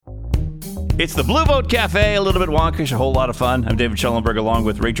It's the Blue Vote Cafe, a little bit wonkish, a whole lot of fun. I'm David Schellenberg along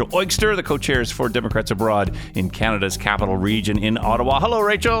with Rachel Oikster, the co-chairs for Democrats Abroad in Canada's capital region in Ottawa. Hello,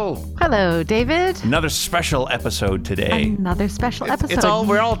 Rachel. Hello, David. Another special episode today. Another special episode.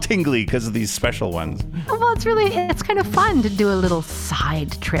 We're all tingly because of these special ones. Well, it's kind of fun to do a little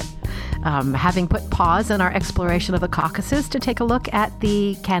side trip. Having put pause in our exploration of the caucuses to take a look at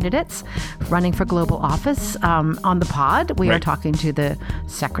the candidates running for global office on the pod. We are talking to the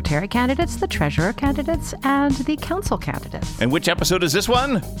secretary candidates, the treasurer candidates, and the council candidates. And which episode is this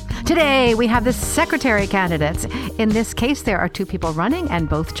one? Today, we have the secretary candidates. In this case, there are two people running, and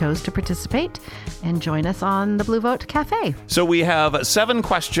both chose to participate and join us on the Blue Vote Cafe. So we have 7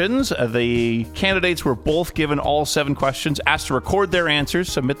 questions. The candidates were both given all 7 questions, asked to record their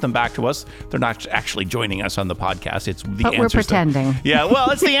answers, submit them back to us. They're not actually joining us on the podcast. It's the but answers. We're pretending.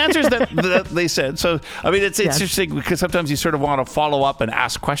 It's the answers that they said. So, I mean, it's interesting because sometimes you sort of want to follow up and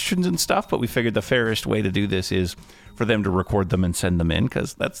ask questions and stuff, but we figured the fairest way to do this is for them to record them and send them in,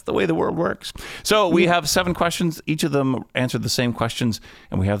 because that's the way the world works. So we have 7 questions. Each of them answered the same questions,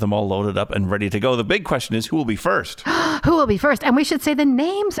 and we have them all loaded up and ready to go. The big question is, who will be first? Who will be first? And we should say the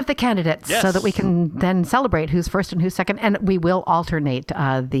names of the candidates so that we can then celebrate who's first and who's second. And we will alternate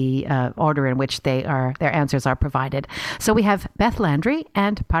the order in which their answers are provided. So we have Beth Landry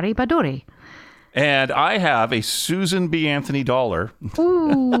and Pari Baduri. And I have a Susan B. Anthony dollar.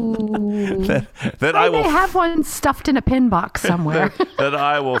 Ooh. that I will have one stuffed in a pin box somewhere. that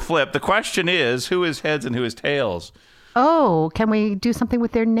I will flip. The question is, who is heads and who is tails? Oh, can we do something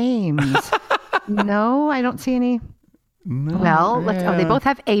with their names? No, I don't see any. No, well, they both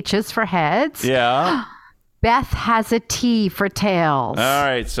have H's for heads. Yeah. Beth has a T for tails. All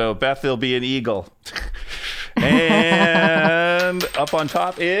right, so Beth will be an eagle. And up on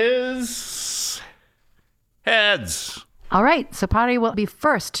top is heads. All right, so Pari will be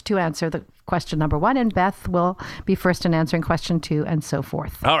first to answer the question number 1, and Beth will be first in answering question 2, and so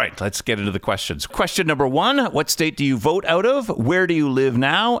forth. All right, let's get into the questions. Question number 1, what state do you vote out of? Where do you live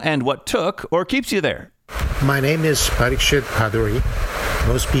now? And what took or keeps you there? My name is Parikshit Bhaduri.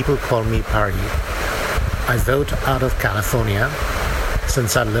 Most people call me Pari. I vote out of California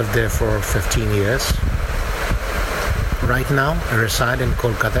since I lived there for 15 years. Right now, I reside in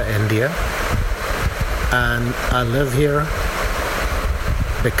Kolkata, India. And I live here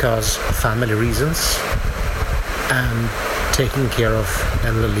because of family reasons and taking care of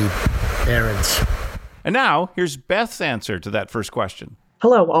elderly parents. And now, here's Beth's answer to that first question.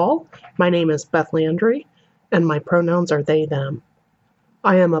 Hello all, my name is Beth Landry, and my pronouns are they, them.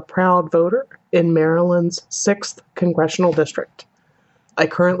 I am a proud voter in Maryland's 6th Congressional District. I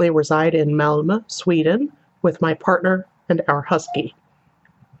currently reside in Malmö, Sweden, with my partner and our husky.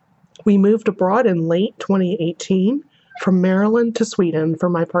 We moved abroad in late 2018 from Maryland to Sweden for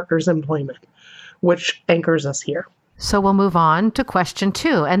my partner's employment, which anchors us here. So we'll move on to question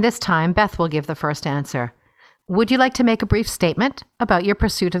 2, and this time Beth will give the first answer. Would you like to make a brief statement about your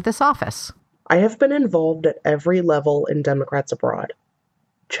pursuit of this office? I have been involved at every level in Democrats Abroad,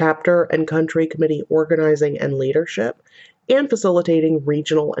 chapter and country committee organizing and leadership, and facilitating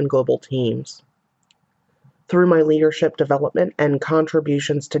regional and global teams. Through my leadership development and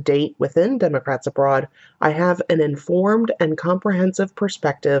contributions to date within Democrats Abroad, I have an informed and comprehensive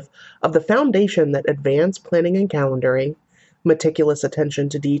perspective of the foundation that advanced planning and calendaring, meticulous attention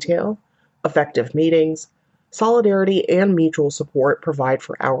to detail, effective meetings, solidarity, and mutual support provide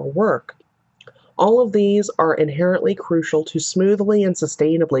for our work. All of these are inherently crucial to smoothly and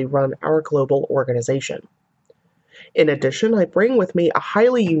sustainably run our global organization. In addition, I bring with me a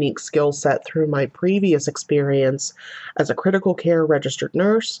highly unique skill set through my previous experience as a critical care registered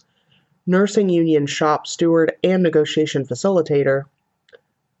nurse, nursing union shop steward and negotiation facilitator,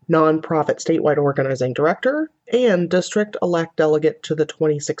 nonprofit statewide organizing director, and district-elect delegate to the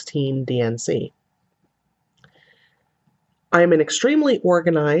 2016 DNC. I am an extremely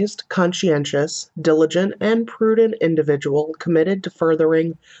organized, conscientious, diligent, and prudent individual committed to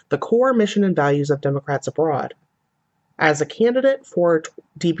furthering the core mission and values of Democrats Abroad. As a candidate for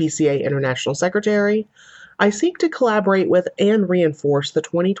DPCA International Secretary, I seek to collaborate with and reinforce the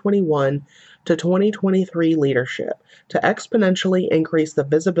 2021 to 2023 leadership to exponentially increase the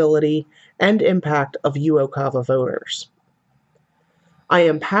visibility and impact of UOCAVA voters. I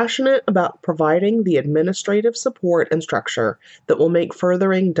am passionate about providing the administrative support and structure that will make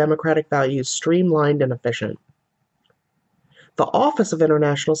furthering democratic values streamlined and efficient. The Office of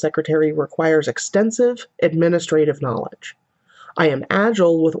International Secretary requires extensive administrative knowledge. I am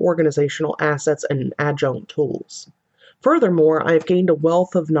agile with organizational assets and adjunct tools. Furthermore, I have gained a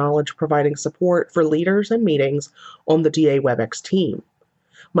wealth of knowledge providing support for leaders and meetings on the DA WebEx team.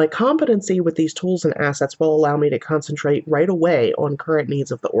 My competency with these tools and assets will allow me to concentrate right away on current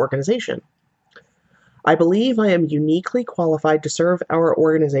needs of the organization. I believe I am uniquely qualified to serve our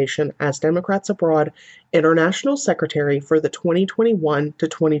organization as Democrats Abroad International Secretary for the 2021 to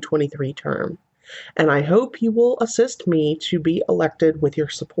 2023 term, and I hope you will assist me to be elected with your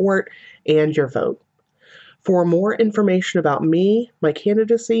support and your vote. For more information about me, my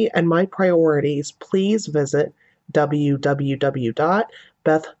candidacy, and my priorities, please visit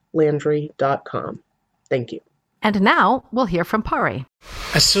www.bethlandry.com. Thank you. And now we'll hear from Pari.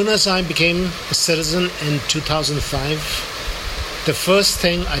 As soon as I became a citizen in 2005, the first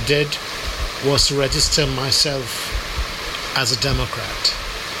thing I did was to register myself as a Democrat.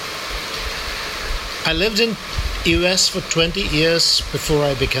 I lived in US for 20 years before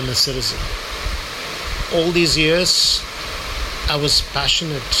I became a citizen. All these years, I was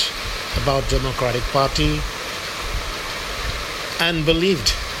passionate about Democratic Party and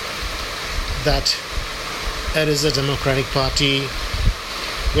believed that it is a Democratic Party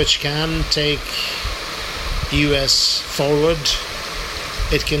which can take US forward.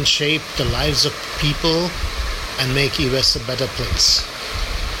 It can shape the lives of people and make US a better place.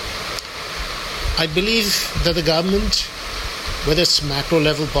 I believe that the government, with its macro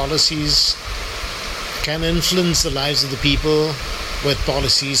level policies, can influence the lives of the people with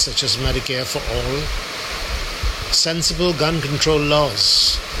policies such as Medicare for all, sensible gun control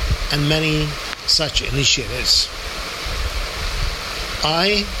laws, and many such initiatives.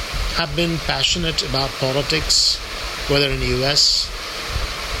 I have been passionate about politics, whether in the US,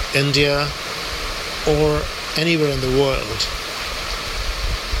 India, or anywhere in the world.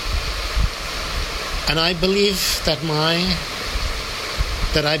 And I believe that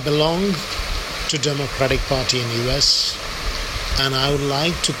I belong to Democratic Party in the US, and I would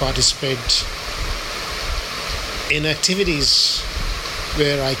like to participate in activities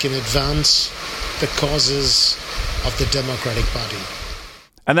where I can advance the causes of the Democratic Party.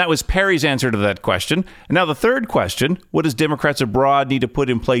 And that was Perry's answer to that question. And now the third question, what does Democrats Abroad need to put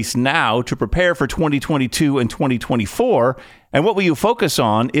in place now to prepare for 2022 and 2024? And what will you focus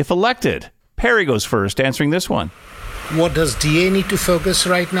on if elected? Perry goes first, answering this one. What does DA need to focus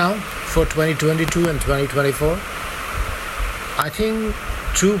right now for 2022 and 2024? I think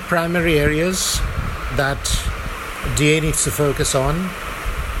two primary areas that DA needs to focus on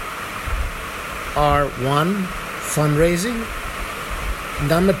are one, fundraising,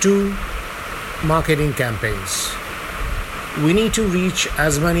 number two, marketing campaigns. We need to reach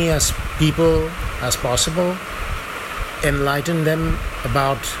as many as people as possible, enlighten them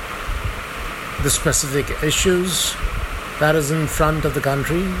about the specific issues that is in front of the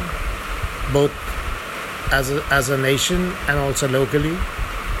country, both as a nation and also locally,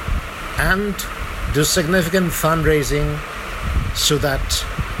 and do significant fundraising so that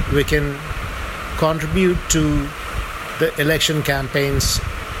we can contribute to the election campaigns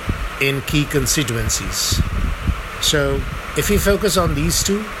in key constituencies. So if we focus on these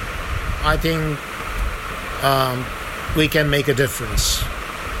two, I think we can make a difference.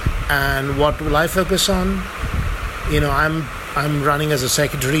 And what will I focus on? I'm running as a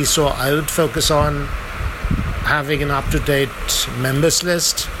secretary, so I would focus on having an up-to-date members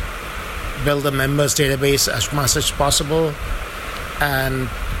list, build a members database as much as possible, and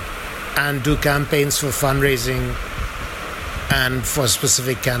do campaigns for fundraising and for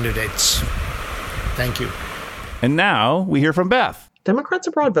specific candidates. Thank you. And now we hear from Beth. Democrats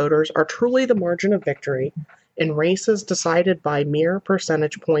Abroad voters are truly the margin of victory in races decided by mere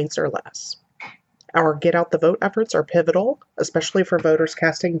percentage points or less. Our Get Out the Vote efforts are pivotal, especially for voters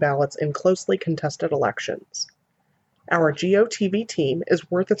casting ballots in closely contested elections. Our GOTV team is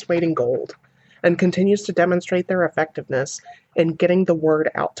worth its weight in gold and continues to demonstrate their effectiveness in getting the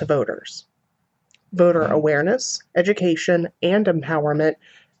word out to voters. Voter awareness, education, and empowerment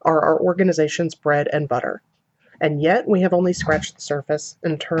are our organization's bread and butter, and yet we have only scratched the surface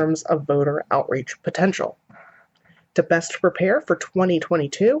in terms of voter outreach potential. To best prepare for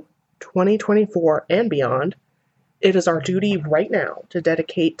 2022, 2024, and beyond, it is our duty right now to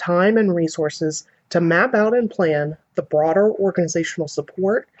dedicate time and resources to map out and plan the broader organizational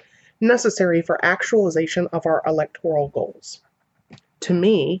support necessary for actualization of our electoral goals. To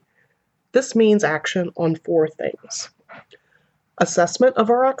me, this means action on four things. Assessment of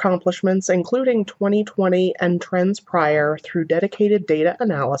our accomplishments, including 2020 and trends prior through dedicated data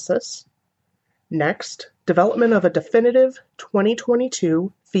analysis. Next, development of a definitive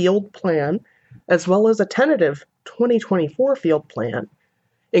 2022 field plan, as well as a tentative 2024 field plan,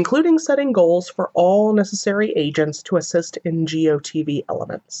 including setting goals for all necessary agents to assist in GOTV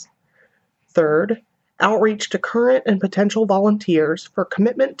elements. Third, outreach to current and potential volunteers for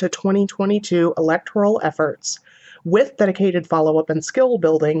commitment to 2022 electoral efforts, with dedicated follow-up and skill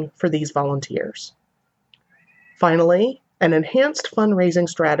building for these volunteers. Finally, an enhanced fundraising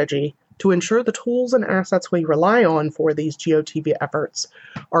strategy to ensure the tools and assets we rely on for these GOTV efforts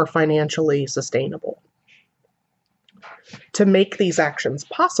are financially sustainable. To make these actions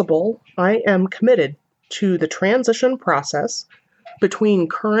possible, I am committed to the transition process between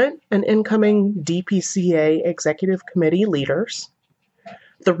current and incoming DPCA Executive Committee leaders,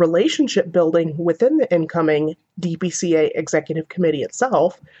 the relationship building within the incoming DPCA Executive Committee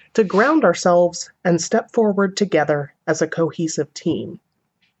itself to ground ourselves and step forward together as a cohesive team.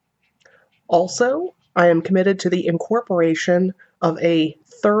 Also, I am committed to the incorporation of a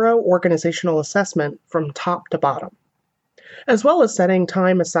thorough organizational assessment from top to bottom, as well as setting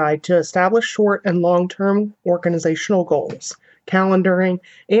time aside to establish short and long-term organizational goals, calendaring,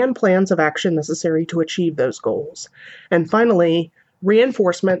 and plans of action necessary to achieve those goals. And finally,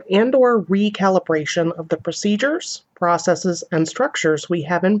 reinforcement and/or recalibration of the procedures, processes, and structures we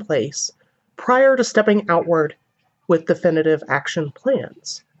have in place prior to stepping outward with definitive action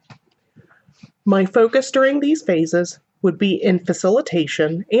plans. My focus during these phases would be in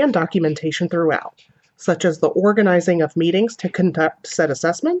facilitation and documentation throughout, such as the organizing of meetings to conduct said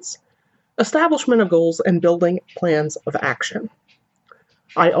assessments, establishment of goals, and building plans of action.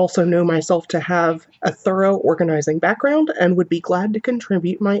 I also know myself to have a thorough organizing background and would be glad to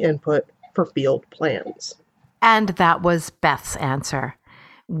contribute my input for field plans. And that was Beth's answer,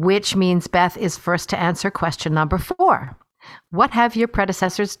 which means Beth is first to answer question number 4. What have your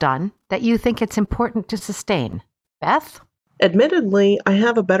predecessors done that you think it's important to sustain? Beth? Admittedly, I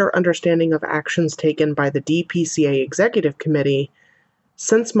have a better understanding of actions taken by the DPCA Executive Committee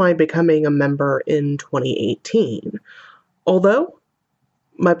since my becoming a member in 2018. Although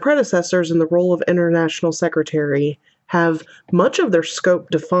my predecessors in the role of International Secretary have much of their scope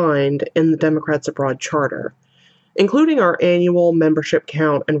defined in the Democrats Abroad Charter, including our annual membership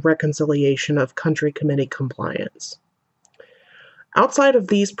count and reconciliation of country committee compliance. Outside of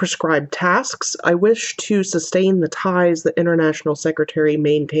these prescribed tasks, I wish to sustain the ties the International Secretary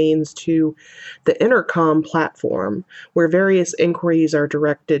maintains to the Intercom platform, where various inquiries are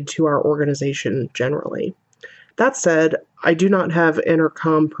directed to our organization generally. That said, I do not have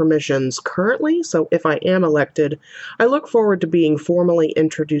Intercom permissions currently, so if I am elected, I look forward to being formally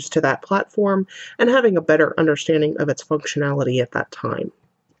introduced to that platform and having a better understanding of its functionality at that time.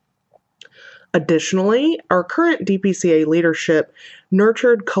 Additionally, our current DPCA leadership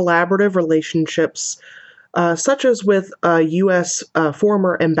nurtured collaborative relationships such as with U.S.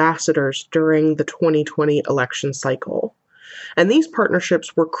 Former ambassadors during the 2020 election cycle. And these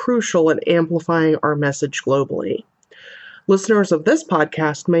partnerships were crucial in amplifying our message globally. Listeners of this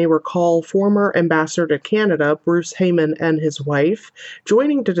podcast may recall former Ambassador to Canada, Bruce Heyman, and his wife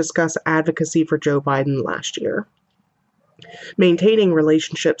joining to discuss advocacy for Joe Biden last year. Maintaining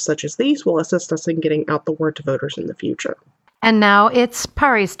relationships such as these will assist us in getting out the word to voters in the future. And now it's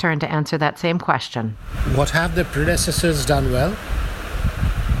Pari's turn to answer that same question. What have the predecessors done well?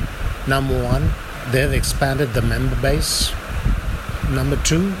 Number 1, they've expanded the member base. Number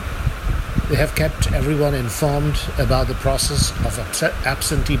 2, they have kept everyone informed about the process of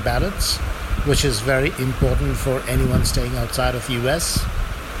absentee ballots, which is very important for anyone staying outside of US.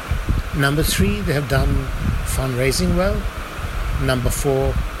 Number 3, they have done fundraising well. Number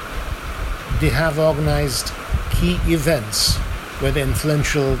 4, they have organized key events with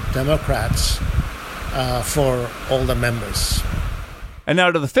influential Democrats for all the members. And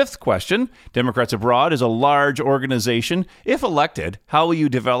now to the 5th question. Democrats Abroad is a large organization. If elected, how will you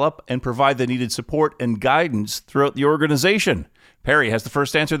develop and provide the needed support and guidance throughout the organization? Perry has the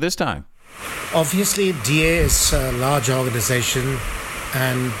first answer this time. Obviously, DA is a large organization,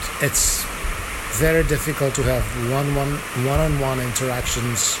 and it's very difficult to have one-on-one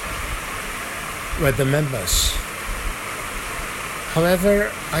interactions with the members.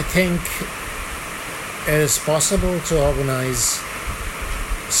 However, I think it is possible to organize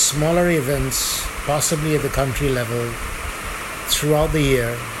smaller events, possibly at the country level, throughout the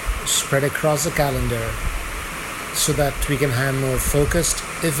year, spread across the calendar, so that we can have more focused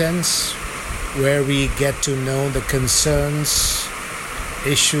events where we get to know the concerns,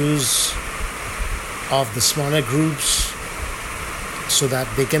 issues of the smaller groups, so that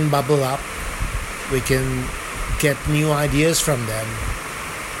they can bubble up, we can get new ideas from them,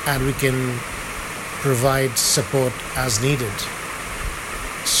 and we can provide support as needed.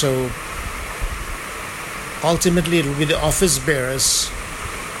 So ultimately it will be the office bearers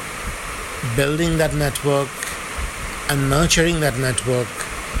building that network and nurturing that network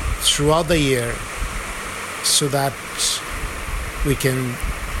throughout the year so that we can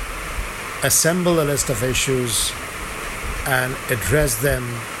assemble a list of issues and address them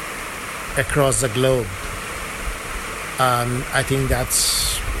across the globe. I think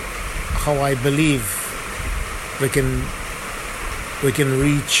that's how I believe we can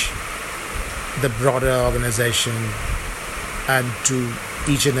reach the broader organization and to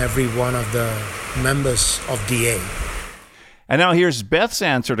each and every one of the members of DA. And now here's Beth's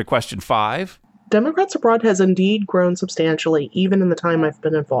answer to question 5. Democrats Abroad has indeed grown substantially, even in the time I've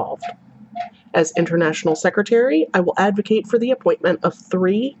been involved. As International Secretary, I will advocate for the appointment of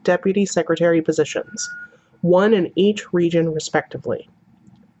 3 Deputy Secretary positions, 1 in each region respectively.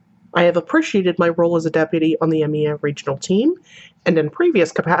 I have appreciated my role as a deputy on the EMEA regional team, and in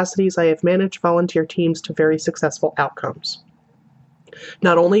previous capacities I have managed volunteer teams to very successful outcomes.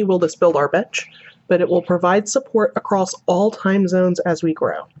 Not only will this build our bench, but it will provide support across all time zones as we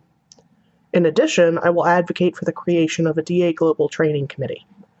grow. In addition, I will advocate for the creation of a DA Global Training Committee.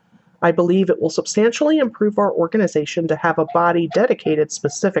 I believe it will substantially improve our organization to have a body dedicated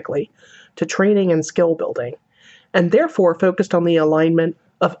specifically to training and skill building, and therefore focused on the alignment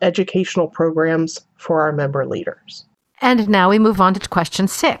of educational programs for our member leaders. And now we move on to question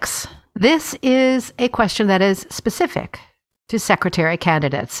 6. This is a question that is specific to secretary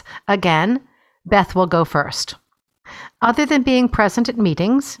candidates. Again, Beth will go first. Other than being present at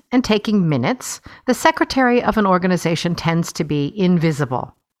meetings and taking minutes, the secretary of an organization tends to be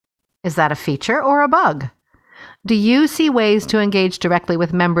invisible. Is that a feature or a bug? Do you see ways to engage directly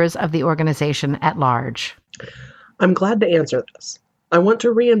with members of the organization at large? I'm glad to answer this. I want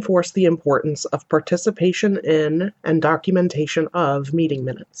to reinforce the importance of participation in and documentation of meeting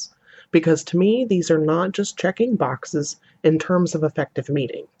minutes, because to me, these are not just checking boxes in terms of effective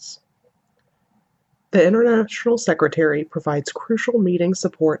meetings. The International Secretary provides crucial meeting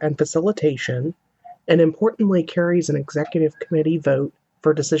support and facilitation, and importantly carries an executive committee vote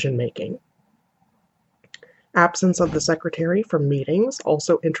for decision-making. Absence of the Secretary from meetings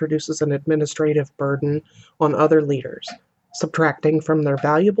also introduces an administrative burden on other leaders, subtracting from their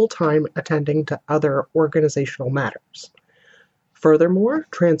valuable time attending to other organizational matters. Furthermore,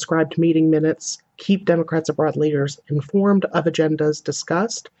 transcribed meeting minutes keep Democrats Abroad leaders informed of agendas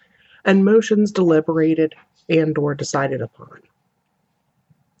discussed and motions deliberated and/or decided upon.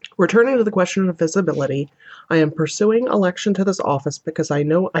 Returning to the question of visibility, I am pursuing election to this office because I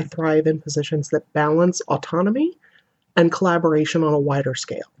know I thrive in positions that balance autonomy and collaboration on a wider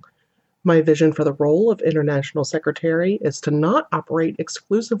scale. My vision for the role of International Secretary is to not operate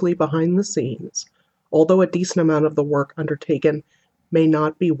exclusively behind the scenes, although a decent amount of the work undertaken may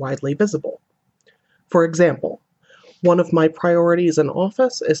not be widely visible. For example, one of my priorities in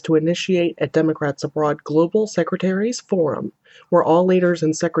office is to initiate a Democrats Abroad Global Secretaries Forum, where all leaders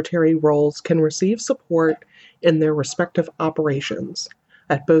in secretary roles can receive support in their respective operations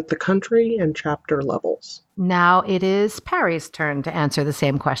at both the country and chapter levels. Now it is Parry's turn to answer the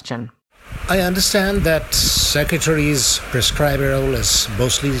same question. I understand that Secretary's prescribed role is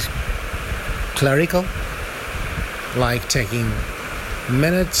mostly clerical, like taking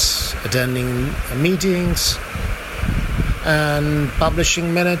minutes, attending meetings, and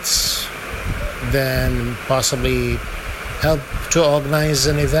publishing minutes, then possibly help to organize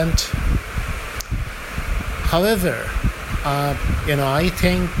an event. However, I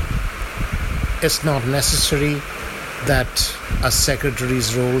think it's not necessary that a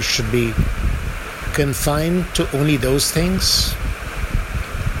secretary's role should be confined to only those things.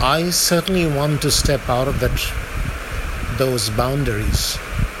 I certainly want to step out of those boundaries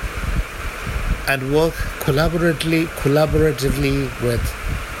and work collaboratively with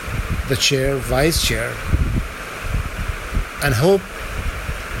the chair, vice chair, and hope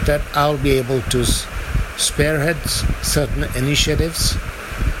that I'll be able to spearhead certain initiatives,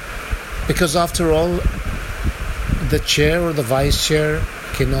 because after all, the chair or the vice chair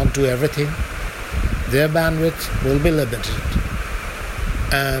cannot do everything. Their bandwidth will be limited.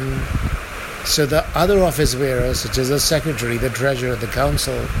 And so the other office bearers, such as the secretary, the treasurer, the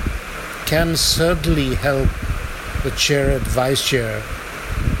council, can certainly help the chair and vice chair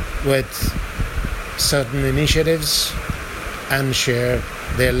with certain initiatives and share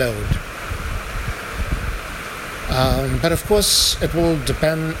their load. But of course, it will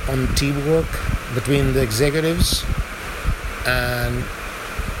depend on teamwork between the executives, and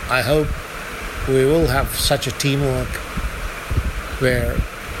I hope we will have such a teamwork where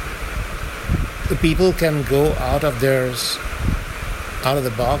the people can go out of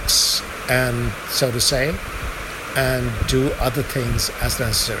the box, and so to say, and do other things as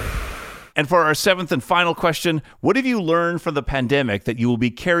necessary. And for our 7th and final question, what have you learned from the pandemic that you will be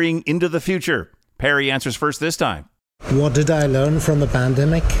carrying into the future? Perry answers first this time. What did I learn from the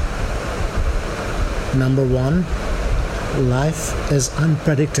pandemic? Number one, life is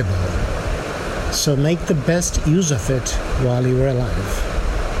unpredictable. So make the best use of it while you are alive.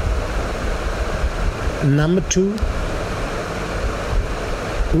 Number two,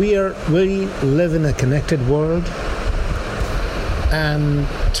 we live in a connected world, and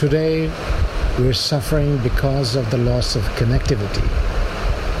today we're suffering because of the loss of connectivity.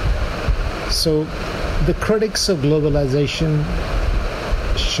 So the critics of globalization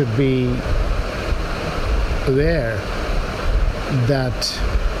should be aware that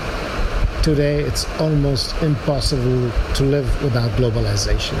today it's almost impossible to live without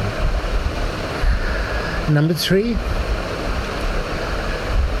globalization. Number three,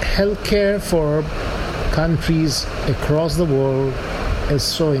 healthcare for countries across the world is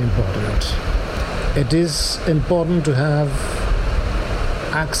so important. It is important to have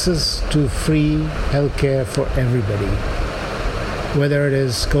access to free healthcare for everybody, whether it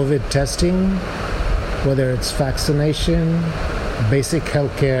is COVID testing, whether it's vaccination, basic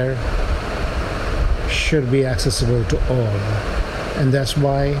healthcare should be accessible to all. And that's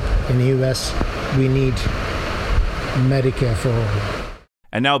why in the US we need Medicare for all.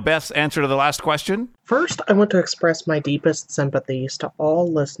 And now Beth's answer to the last question. First, I want to express my deepest sympathies to all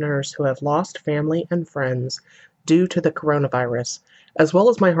listeners who have lost family and friends due to the coronavirus, as well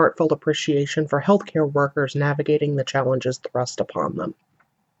as my heartfelt appreciation for healthcare workers navigating the challenges thrust upon them.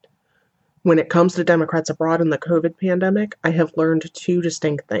 When it comes to Democrats abroad in the COVID pandemic, I have learned two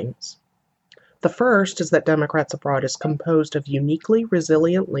distinct things. The first is that Democrats abroad is composed of uniquely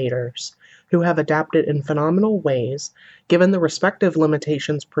resilient leaders who have adapted in phenomenal ways given the respective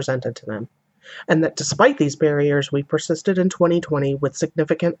limitations presented to them, and that despite these barriers, we persisted in 2020 with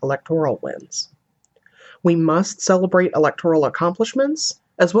significant electoral wins. We must celebrate electoral accomplishments,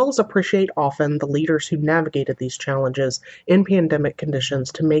 as well as appreciate often the leaders who navigated these challenges in pandemic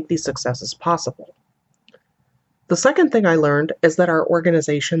conditions to make these successes possible. The second thing I learned is that our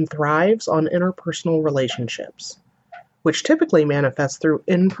organization thrives on interpersonal relationships, which typically manifest through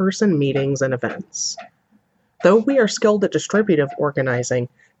in-person meetings and events. Though we are skilled at distributive organizing,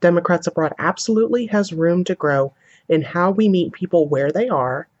 Democrats Abroad absolutely has room to grow in how we meet people where they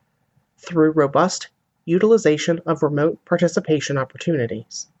are through robust utilization of remote participation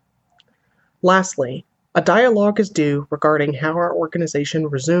opportunities. Lastly, a dialogue is due regarding how our organization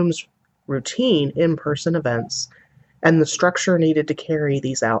resumes routine in-person events and the structure needed to carry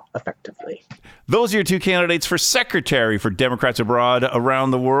these out effectively. Those are your two candidates for secretary for Democrats Abroad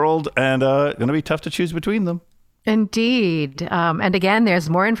around the world, and going to be tough to choose between them. Indeed. And again, there's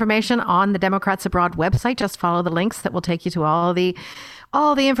more information on the Democrats Abroad website. Just follow the links that will take you to all the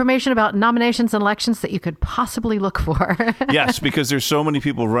information about nominations and elections that you could possibly look for. Yes, because there's so many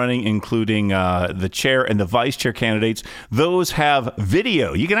people running, including the chair and the vice chair candidates. Those have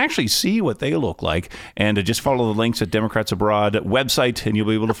video. You can actually see what they look like. And just follow the links at Democrats Abroad website, and you'll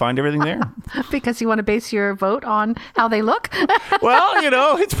be able to find everything there. Because you want to base your vote on how they look?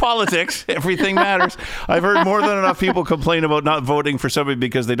 Well, it's politics. Everything matters. I've heard more than enough people complain about not voting for somebody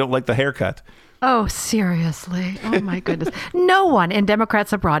because they don't like the haircut. Oh, seriously. Oh, my goodness. No one in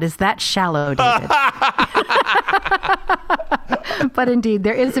Democrats Abroad is that shallow, David. But indeed,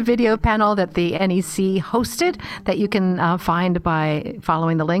 there is a video panel that the NEC hosted that you can find by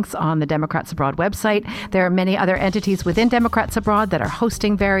following the links on the Democrats Abroad website. There are many other entities within Democrats Abroad that are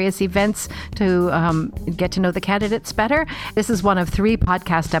hosting various events to get to know the candidates better. This is one of 3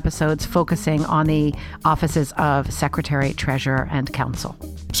 podcast episodes focusing on the offices of Secretary, Treasurer, and Counsel.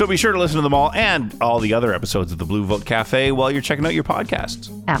 So be sure to listen to them all and all the other episodes of the Blue Vote Cafe while you're checking out your podcasts.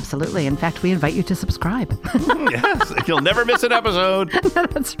 Absolutely. In fact, we invite you to subscribe. Yes, you'll never miss an episode.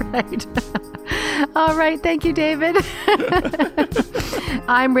 That's right. All right. Thank you, David.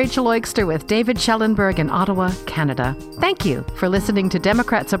 I'm Rachel Oikster with David Schellenberg in Ottawa, Canada. Thank you for listening to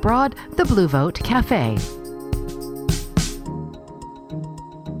Democrats Abroad, the Blue Vote Cafe.